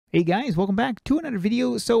Hey guys, welcome back to another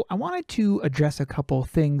video. So I wanted to address a couple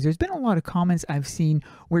things. There's been a lot of comments I've seen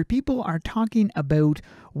where people are talking about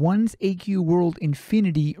once AQ World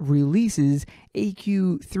Infinity releases,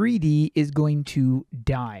 AQ3D is going to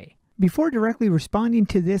die. Before directly responding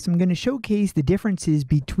to this, I'm going to showcase the differences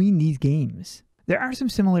between these games. There are some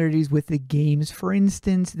similarities with the games. For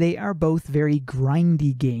instance, they are both very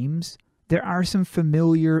grindy games. There are some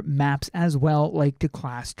familiar maps as well, like to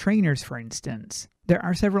class trainers, for instance. There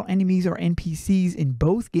are several enemies or NPCs in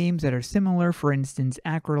both games that are similar. For instance,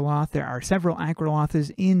 Akroloth. There are several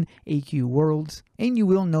Akroloths in AQ Worlds, and you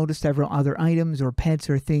will notice several other items or pets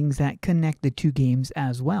or things that connect the two games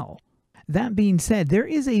as well. That being said, there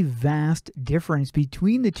is a vast difference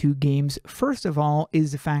between the two games. First of all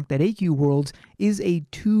is the fact that AQ Worlds is a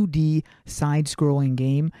 2D side-scrolling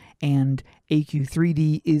game and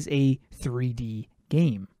AQ3D is a 3D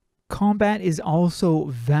game. Combat is also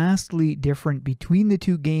vastly different between the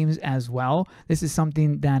two games as well. This is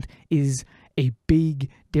something that is a big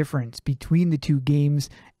difference between the two games.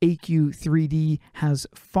 AQ3D has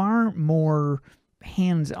far more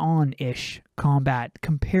hands-on-ish combat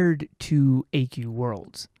compared to AQ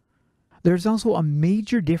Worlds. There's also a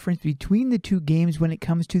major difference between the two games when it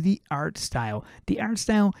comes to the art style. The art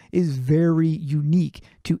style is very unique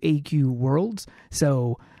to AQ Worlds,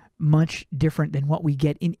 so much different than what we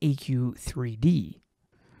get in AQ3D.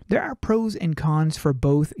 There are pros and cons for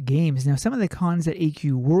both games. Now, some of the cons that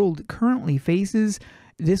AQ World currently faces,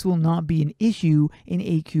 this will not be an issue in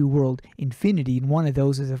AQ World Infinity. And one of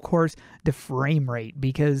those is, of course, the frame rate,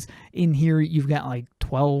 because in here you've got like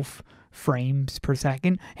 12 frames per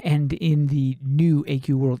second, and in the new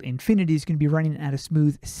AQ World Infinity is going to be running at a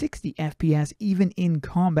smooth 60 FPS, even in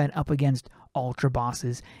combat up against ultra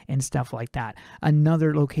bosses and stuff like that.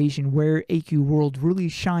 Another location where AQ World really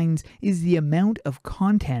shines is the amount of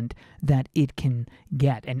content that it can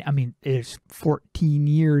get. And I mean, there's 14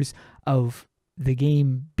 years of the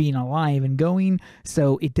game being alive and going,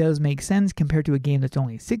 so it does make sense compared to a game that's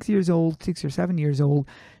only 6 years old, 6 or 7 years old.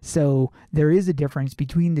 So there is a difference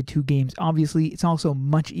between the two games. Obviously, it's also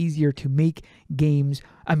much easier to make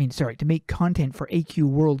to make content for AQ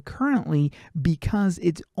World currently because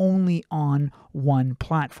it's only on one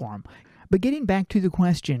platform. But getting back to the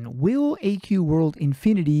question, will AQ World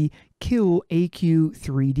Infinity kill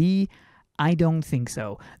AQ3D? I don't think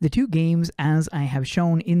so. The two games, as I have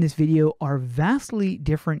shown in this video, are vastly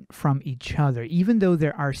different from each other. Even though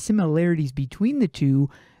there are similarities between the two,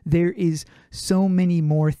 there is so many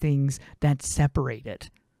more things that separate it.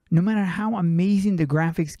 No matter how amazing the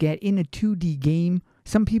graphics get in a 2D game,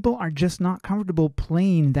 some people are just not comfortable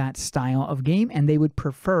playing that style of game and they would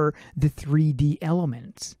prefer the 3D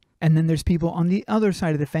elements. And then there's people on the other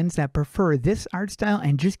side of the fence that prefer this art style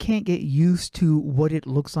and just can't get used to what it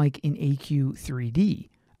looks like in AQ3D.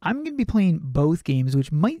 I'm going to be playing both games,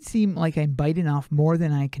 which might seem like I'm biting off more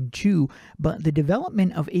than I can chew, but the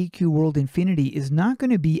development of AQ World Infinity is not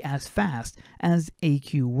going to be as fast as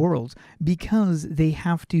AQ Worlds because they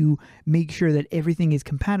have to make sure that everything is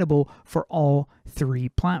compatible for all three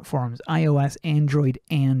platforms, iOS, Android,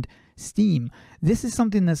 and Steam. This is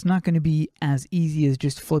something that's not going to be as easy as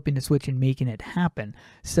just flipping a switch and making it happen.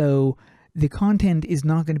 So the content is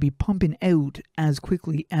not going to be pumping out as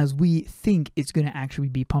quickly as we think it's going to actually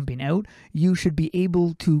be pumping out. You should be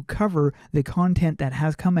able to cover the content that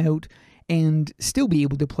has come out and still be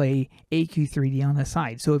able to play AQ3D on the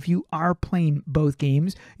side. So if you are playing both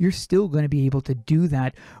games, you're still going to be able to do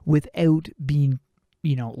that without being,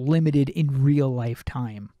 limited in real life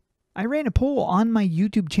time. I ran a poll on my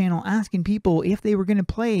YouTube channel asking people if they were going to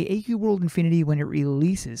play AQ World Infinity when it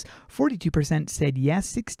releases. 42% said yes,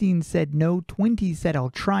 16% said no, 20% said I'll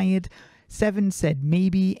try it, 7% said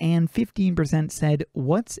maybe, and 15% said,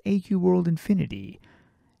 what's AQ World Infinity?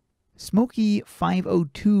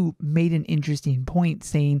 Smokey502 made an interesting point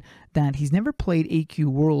saying that he's never played AQ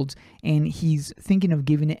Worlds and he's thinking of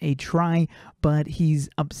giving it a try, but he's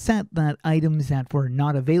upset that items that were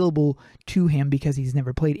not available to him because he's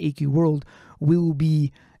never played AQ World will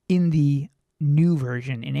be in the new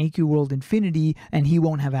version in AQ World Infinity and he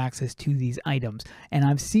won't have access to these items. And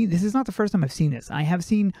this is not the first time I've seen this. I have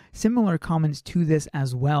seen similar comments to this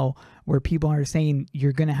as well where people are saying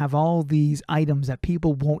you're going to have all these items that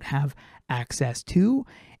people won't have access to,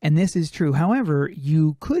 and this is true. However,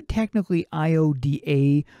 you could technically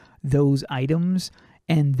IODA those items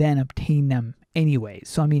and then obtain them anyway.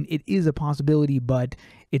 So I mean, it is a possibility, but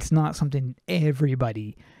it's not something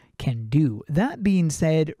everybody can do. That being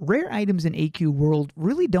said, rare items in AQ World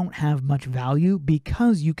really don't have much value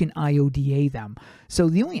because you can IODA them. So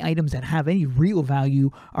the only items that have any real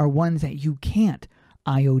value are ones that you can't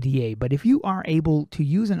IODA. But if you are able to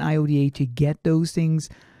use an IODA to get those things,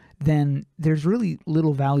 then there's really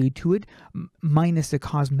little value to it, minus the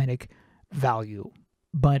cosmetic value.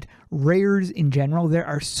 But rares in general, there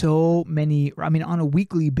are so many. I mean, on a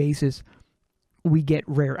weekly basis, we get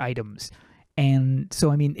rare items. And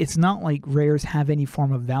so, I mean, it's not like rares have any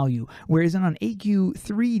form of value. Whereas on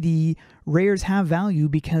AQ3D, rares have value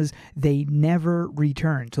because they never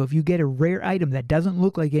return. So if you get a rare item that doesn't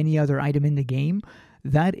look like any other item in the game,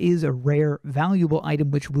 that is a rare, valuable item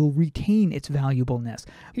which will retain its valuableness.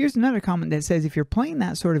 Here's another comment that says, if you're playing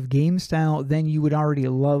that sort of game style, then you would already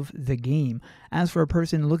love the game. As for a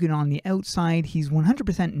person looking on the outside, he's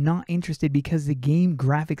 100% not interested because the game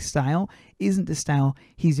graphic style isn't the style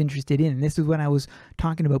he's interested in. And this is what I was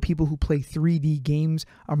talking about. People who play 3D games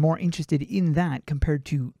are more interested in that compared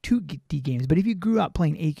to 2D games. But if you grew up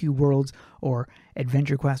playing AQ Worlds or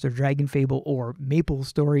Adventure Quest or Dragon Fable or Maple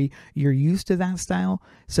Story, you're used to that style,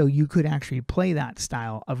 so you could actually play that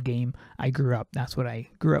style of game. That's what I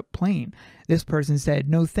grew up playing. This person said,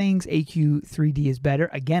 no thanks, AQ3D is better.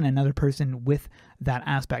 Again, another person with that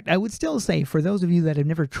aspect. I would still say, for those of you that have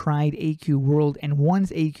never tried AQ World, and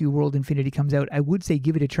once AQ World Infinity comes out, I would say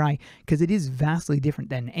give it a try, because it is vastly different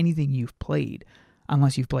than anything you've played,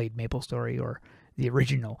 unless you've played Maple Story or the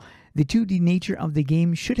original. The 2D nature of the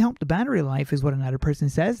game should help the battery life, is what another person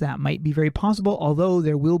says. That might be very possible, although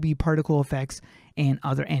there will be particle effects and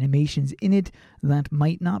other animations in it that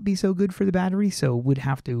might not be so good for the battery, so would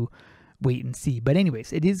have to wait and see. But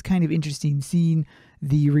anyways, it is kind of interesting seeing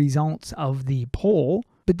the results of the poll.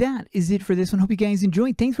 But that is it for this one. Hope you guys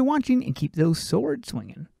enjoyed. Thanks for watching, and keep those swords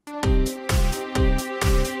swinging.